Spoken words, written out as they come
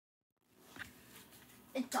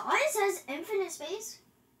It does? It says infinite space?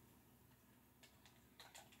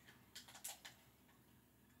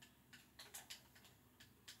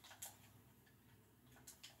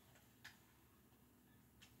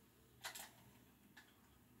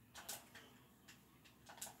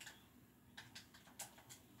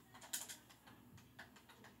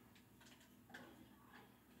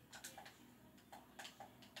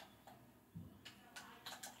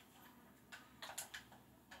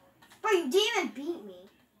 Bro, you didn't even beat me.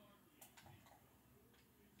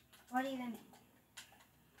 What even?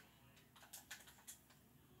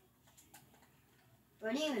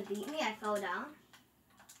 Bro, didn't even beat me. I fell down.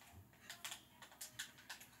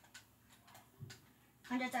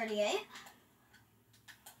 138.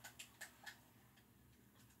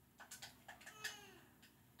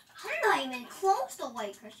 How did I even close the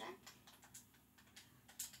white, Christian?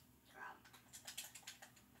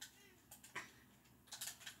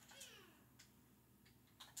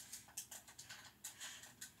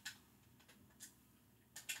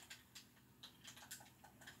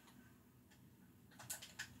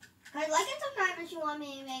 Guys, like and subscribe if you want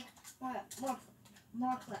me to make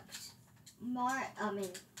more clips.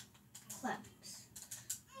 Clips.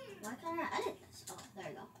 Why can't I edit this? Oh, there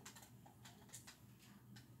you go.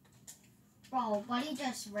 Bro, Buddy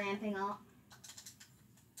just ramping up.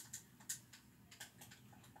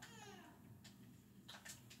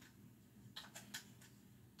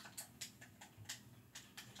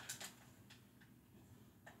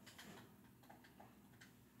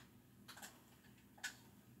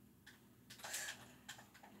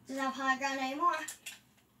 Doesn't have high ground anymore.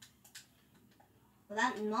 Well,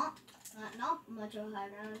 that's not much of a high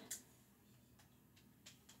ground.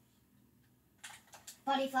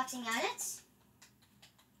 Buddy flexing edits.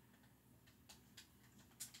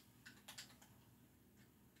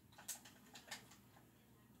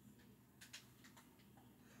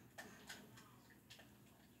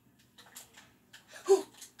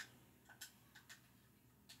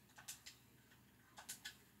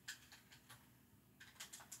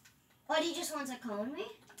 Buddy just wants to cone me.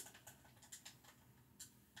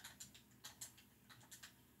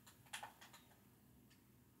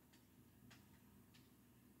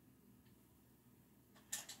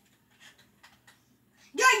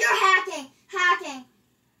 You're hacking.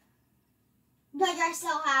 No, you're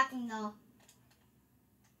still hacking though.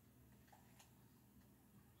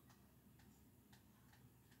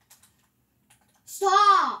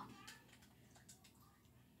 Stop.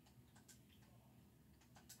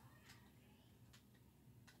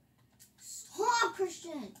 Stop,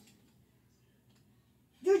 Christian.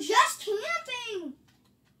 You're just camping.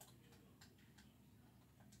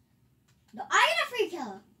 No, I get a free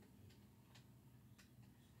kill.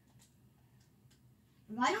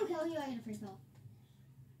 If I don't kill you, I get a free kill.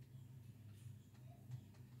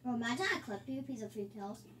 Bro, imagine I clip you, piece of free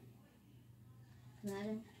kills.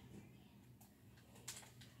 Imagine.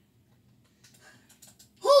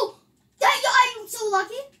 Oh! I'm so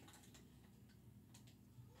lucky!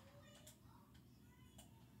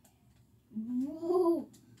 Whoa!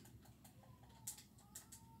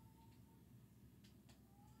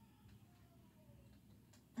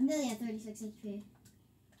 I'm nearly at 36 HP.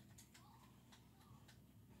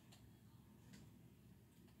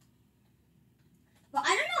 But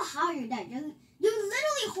I don't know how you're dead. You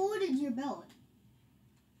literally holded your build.